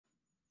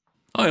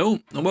Hi all,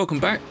 and welcome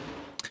back.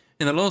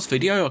 In the last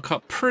video I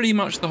cut pretty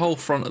much the whole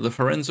front of the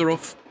Firenza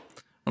off,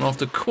 and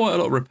after quite a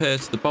lot of repair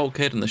to the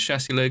bulkhead and the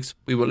chassis legs,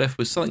 we were left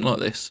with something like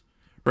this,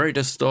 ready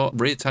to start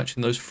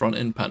reattaching those front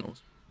end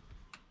panels.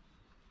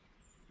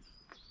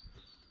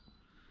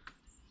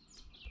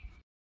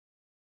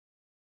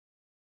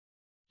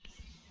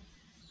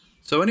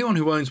 So anyone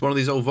who owns one of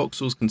these old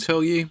Vauxhalls can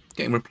tell you,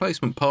 getting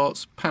replacement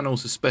parts,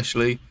 panels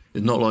especially,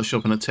 is not like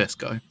shopping at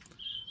Tesco.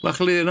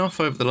 Luckily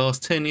enough, over the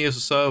last 10 years or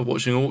so of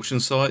watching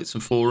auction sites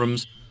and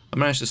forums, I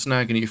managed to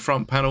snag a new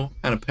front panel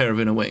and a pair of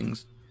inner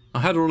wings. I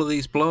had all of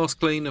these blast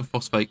cleaned and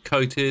phosphate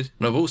coated,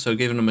 and I've also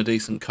given them a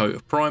decent coat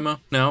of primer.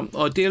 Now,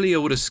 ideally I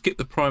would have skipped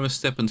the primer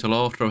step until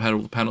after I had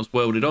all the panels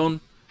welded on,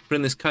 but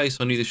in this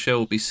case I knew the shell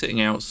would be sitting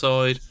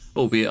outside,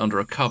 albeit under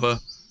a cover,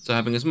 so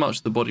having as much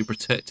of the body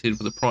protected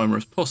with the primer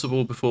as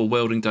possible before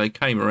welding day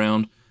came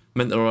around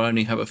meant that I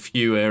only have a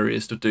few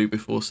areas to do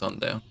before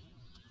sundown.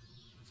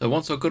 So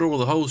once I got all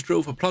the holes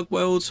drilled for plug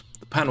welds,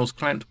 the panels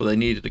clamped where they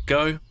needed to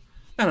go,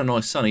 and a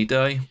nice sunny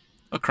day,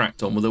 I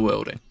cracked on with the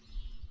welding.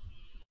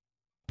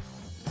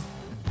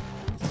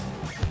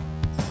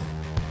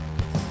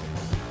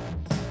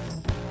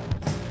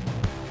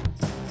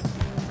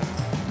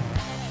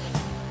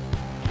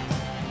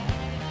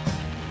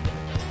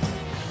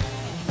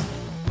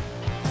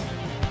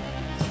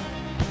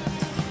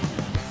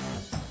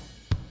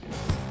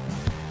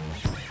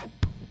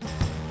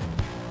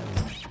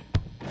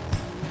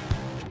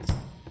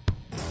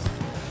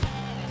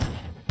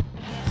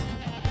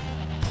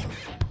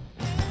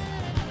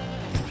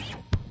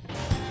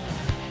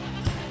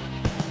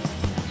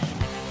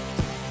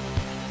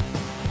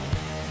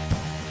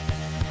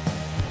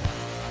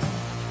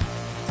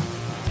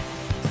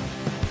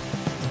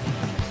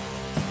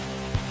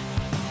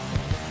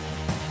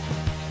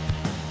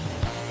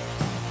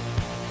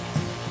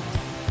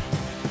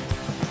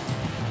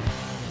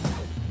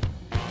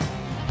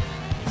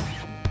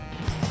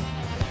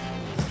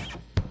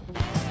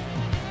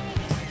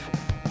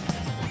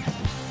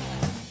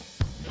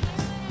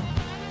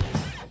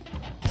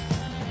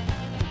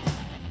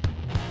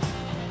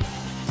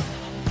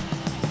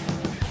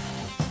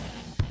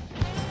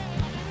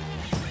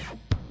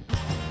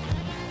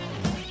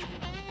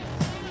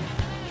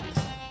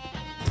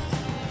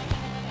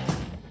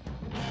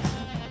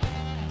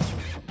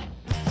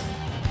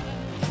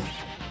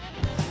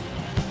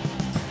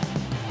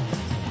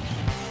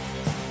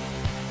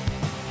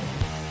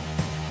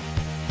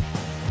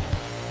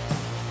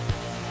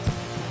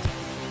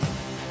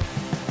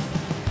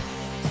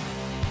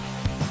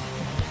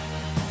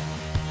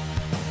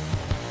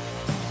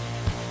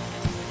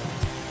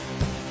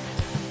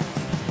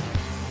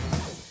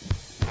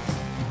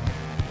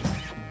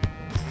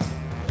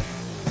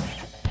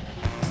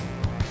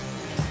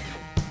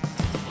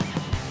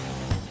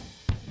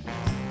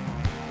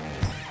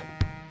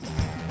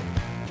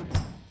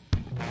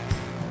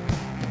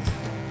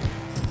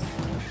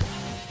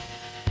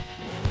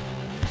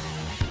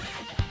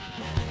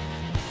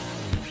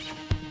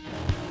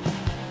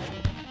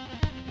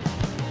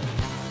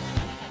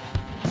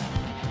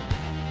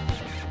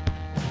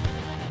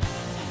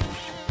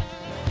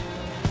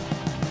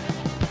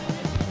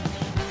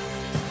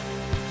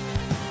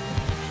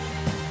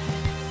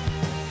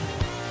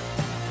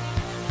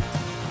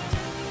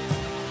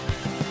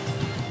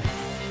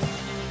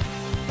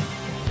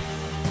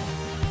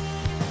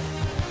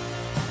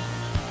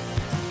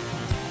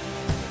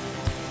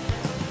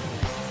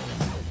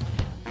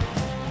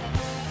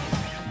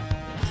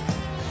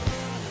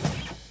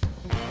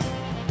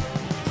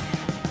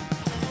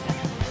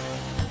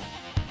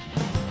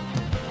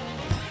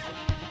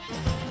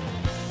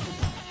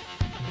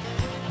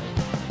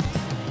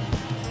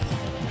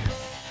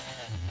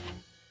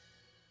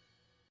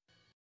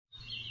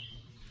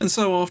 And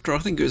so after I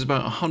think it was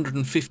about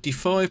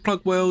 155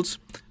 plug welds,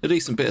 a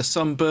decent bit of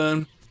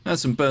sunburn, and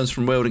some burns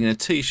from welding in a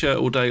t-shirt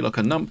all day like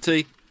a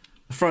numpty,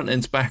 the front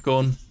end's back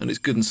on and it's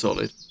good and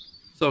solid.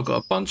 So I've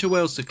got a bunch of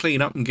welds to clean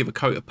up and give a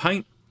coat of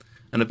paint,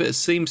 and a bit of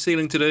seam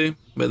sealing to do,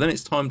 but then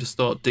it's time to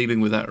start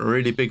dealing with that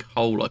really big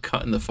hole I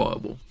cut in the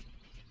firewall.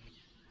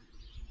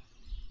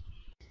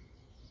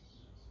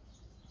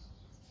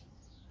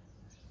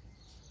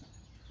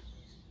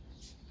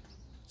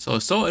 So I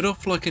started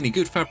off like any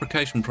good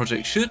fabrication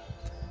project should,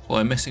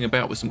 by messing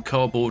about with some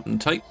cardboard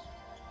and tape.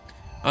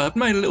 I had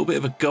made a little bit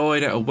of a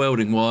guide out of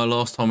welding wire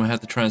last time I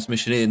had the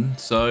transmission in,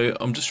 so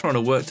I'm just trying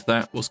to work to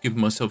that whilst giving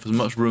myself as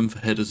much room for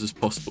headers as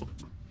possible.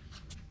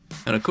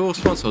 And of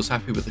course, once I was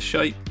happy with the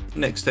shape, the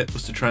next step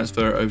was to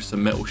transfer it over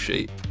some metal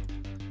sheet.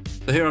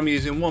 So here I'm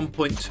using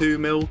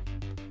 1.2mm.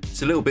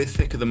 It's a little bit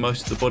thicker than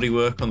most of the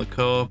bodywork on the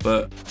car,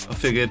 but I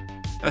figured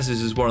as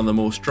this is one of the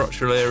more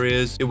structural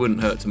areas, it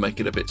wouldn't hurt to make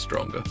it a bit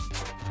stronger.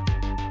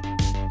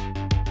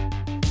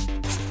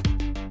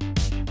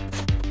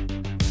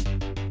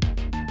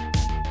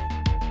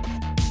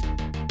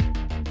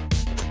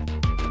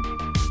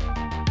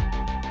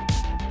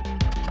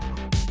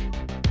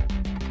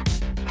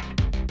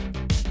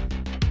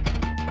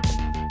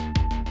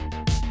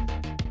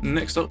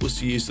 Next up was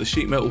to use the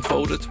sheet metal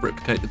folder to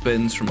replicate the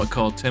bends from my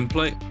card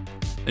template,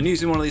 and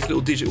using one of these little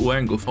digital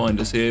angle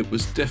finders here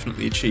was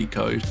definitely a cheat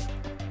code.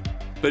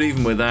 But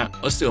even with that,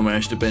 I still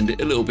managed to bend it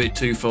a little bit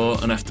too far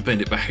and have to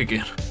bend it back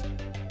again.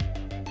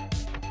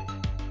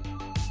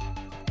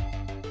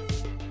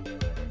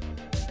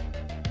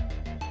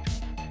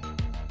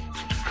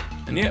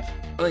 And yep,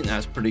 I think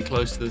that's pretty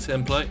close to the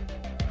template.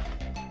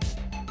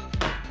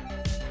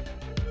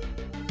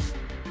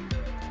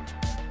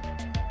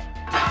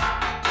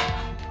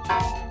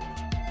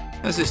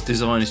 As this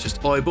design is just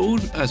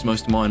eyeballed, as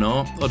most of mine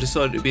are, I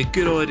decided it would be a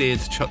good idea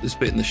to chuck this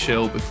bit in the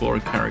shell before I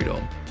carried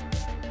on.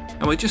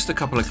 And with just a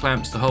couple of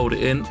clamps to hold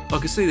it in, I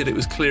could see that it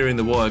was clearing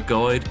the wire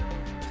guide,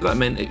 so that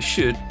meant it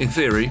should, in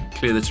theory,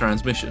 clear the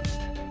transmission.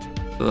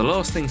 So the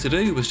last thing to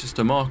do was just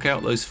to mark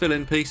out those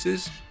fill-in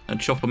pieces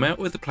and chop them out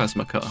with the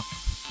plasma cutter.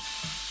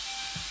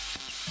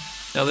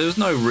 Now there was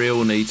no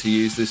real need to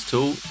use this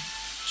tool.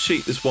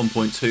 Sheet this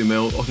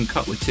 1.2mm, I can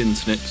cut with tin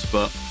snips,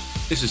 but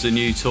this is a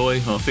new toy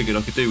I figured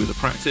I could do with the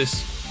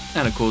practice,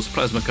 and of course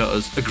plasma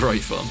cutters are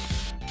great fun.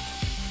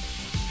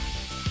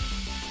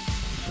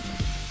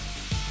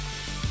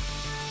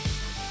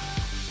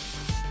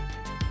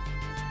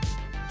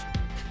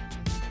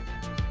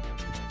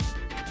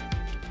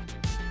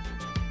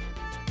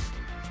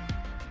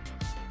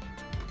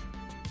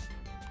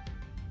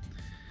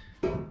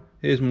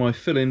 Here's my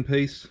fill-in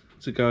piece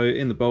to go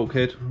in the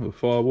bulkhead or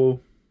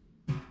firewall,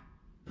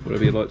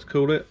 whatever you like to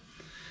call it.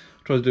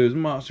 Try to do as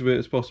much of it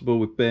as possible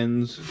with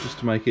bends, just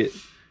to make it,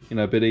 you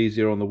know, a bit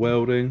easier on the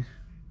welding.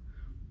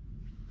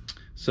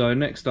 So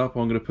next up,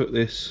 I'm going to put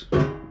this,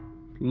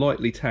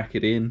 lightly tack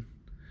it in,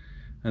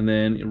 and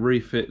then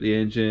refit the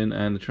engine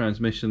and the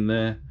transmission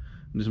there,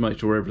 and just make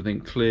sure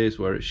everything clears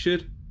where it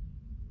should.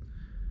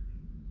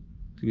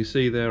 You can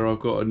see there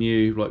I've got a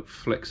new like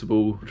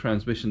flexible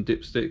transmission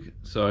dipstick,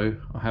 so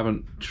I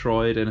haven't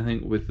tried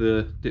anything with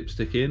the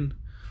dipstick in.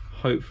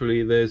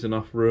 Hopefully there's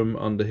enough room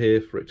under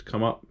here for it to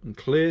come up and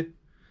clear.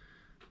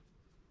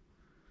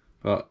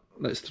 But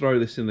let's throw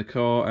this in the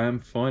car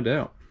and find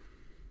out.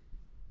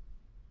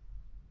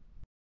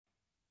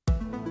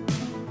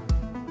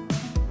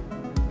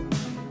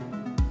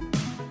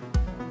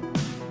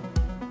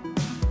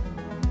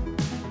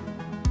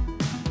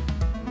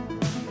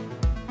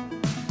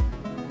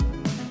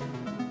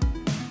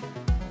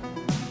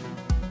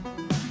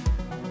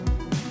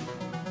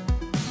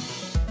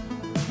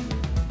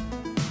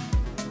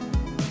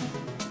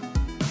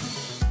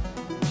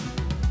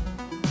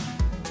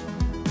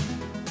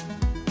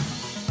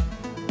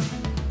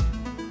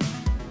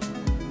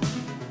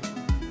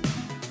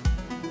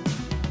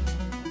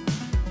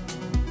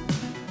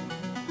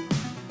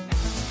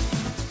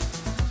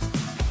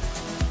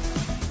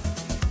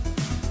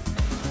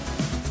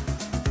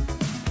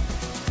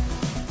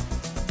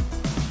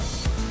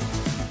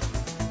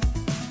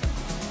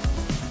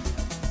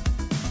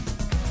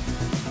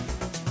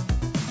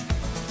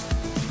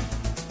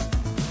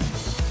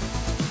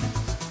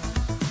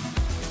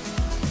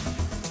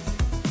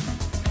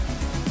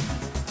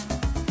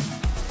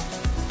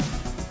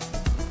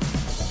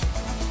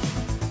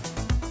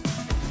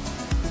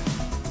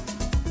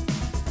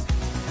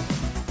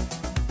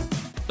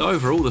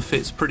 Overall the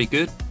fit's pretty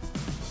good.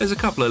 There's a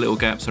couple of little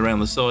gaps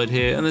around the side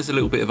here, and there's a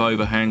little bit of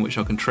overhang which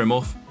I can trim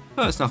off,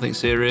 but that's nothing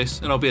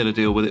serious and I'll be able to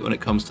deal with it when it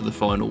comes to the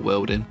final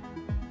welding.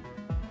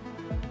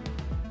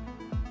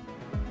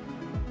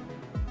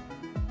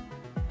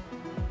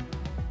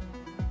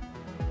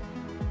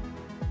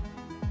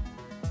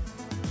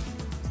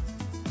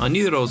 I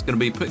knew that I was going to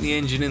be putting the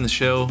engine in the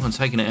shell and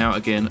taking it out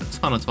again a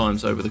ton of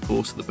times over the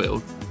course of the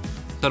build.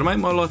 So to make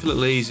my life a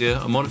little easier,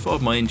 I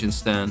modified my engine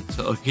stand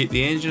so I could keep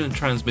the engine and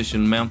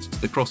transmission mounted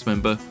to the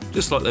crossmember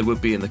just like they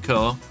would be in the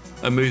car,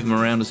 and move them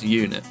around as a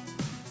unit.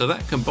 So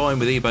that, combined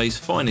with eBay's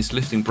finest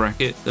lifting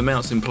bracket that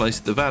mounts in place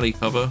at the valley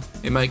cover,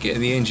 it made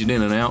getting the engine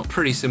in and out a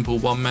pretty simple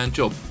one-man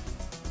job.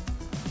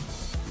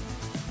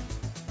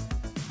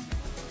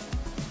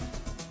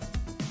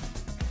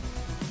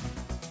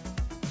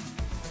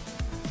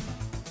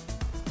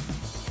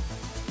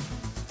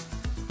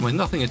 With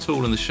nothing at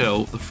all in the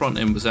shell, the front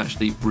end was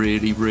actually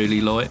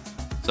really light,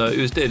 so it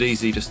was dead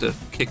easy just to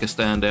kick a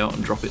stand out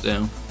and drop it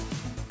down.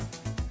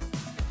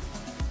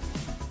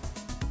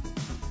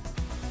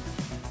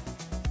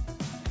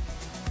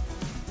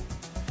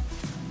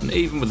 And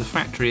even with the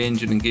factory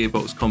engine and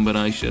gearbox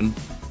combination,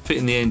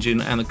 fitting the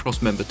engine and the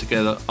crossmember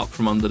together up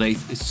from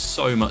underneath is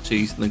so much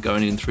easier than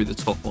going in through the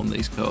top on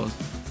these cars.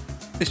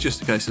 It's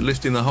just a case of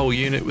lifting the whole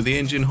unit with the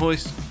engine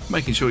hoist,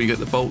 making sure you get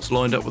the bolts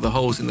lined up with the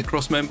holes in the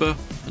crossmember,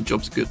 and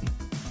job's good.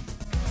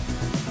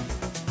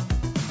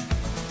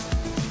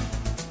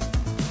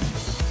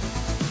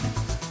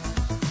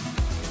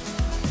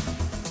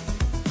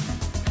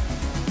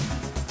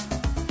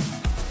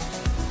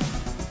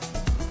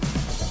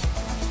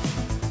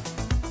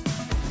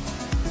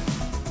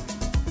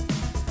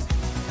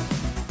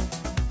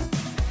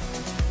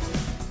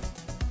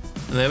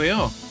 And there we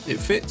are, it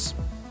fits,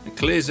 it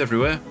clears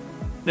everywhere.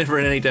 Never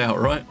in any doubt,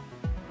 right?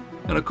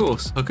 And of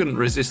course, I couldn't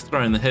resist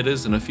throwing the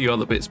headers and a few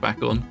other bits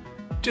back on.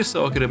 just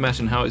so I could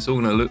imagine how it's all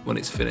going to look when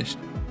it's finished.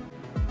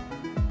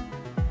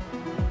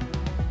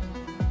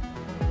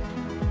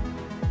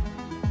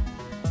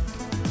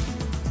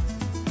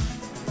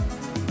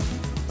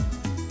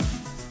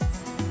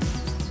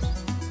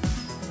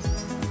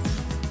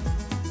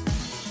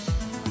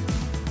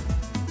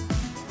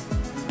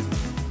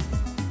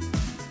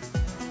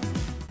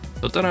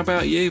 I don't know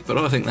about you, but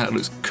I think that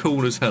looks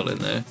cool as hell in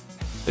there.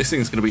 This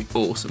thing's going to be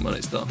awesome when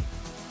it's done.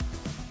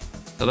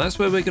 So that's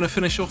where we're going to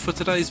finish off for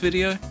today's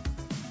video.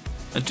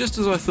 And just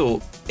as I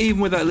thought, even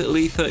with that little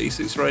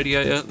E36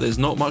 radiator, there's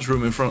not much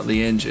room in front of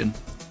the engine.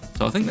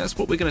 So I think that's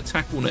what we're going to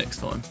tackle next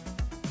time.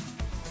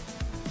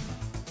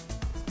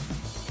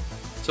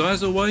 So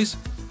as always,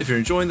 if you're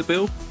enjoying the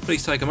build,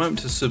 please take a moment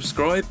to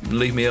subscribe and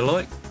leave me a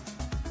like.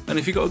 And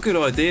if you've got a good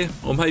idea,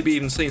 or maybe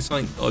even seen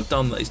something I've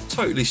done that is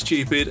totally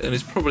stupid and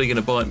is probably going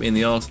to bite me in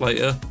the arse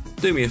later,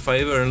 do me a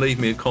favour and leave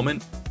me a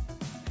comment.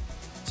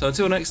 So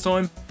until next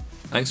time,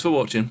 thanks for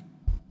watching.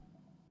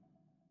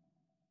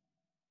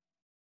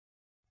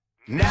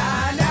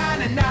 Na na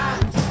na na,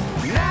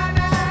 na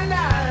na na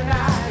na,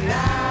 na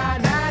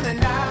na na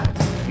na,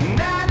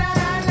 na na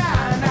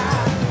na na.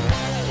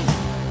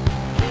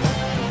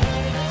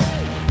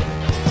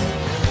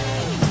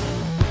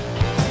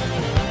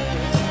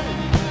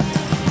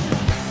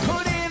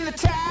 Put in the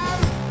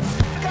time,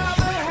 fuck all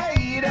the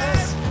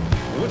haters.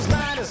 What's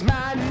mine is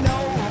mine, no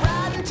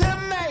rotten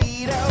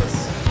tomatoes.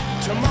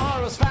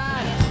 Tomorrow's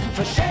fine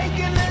for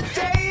shaking the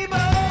day.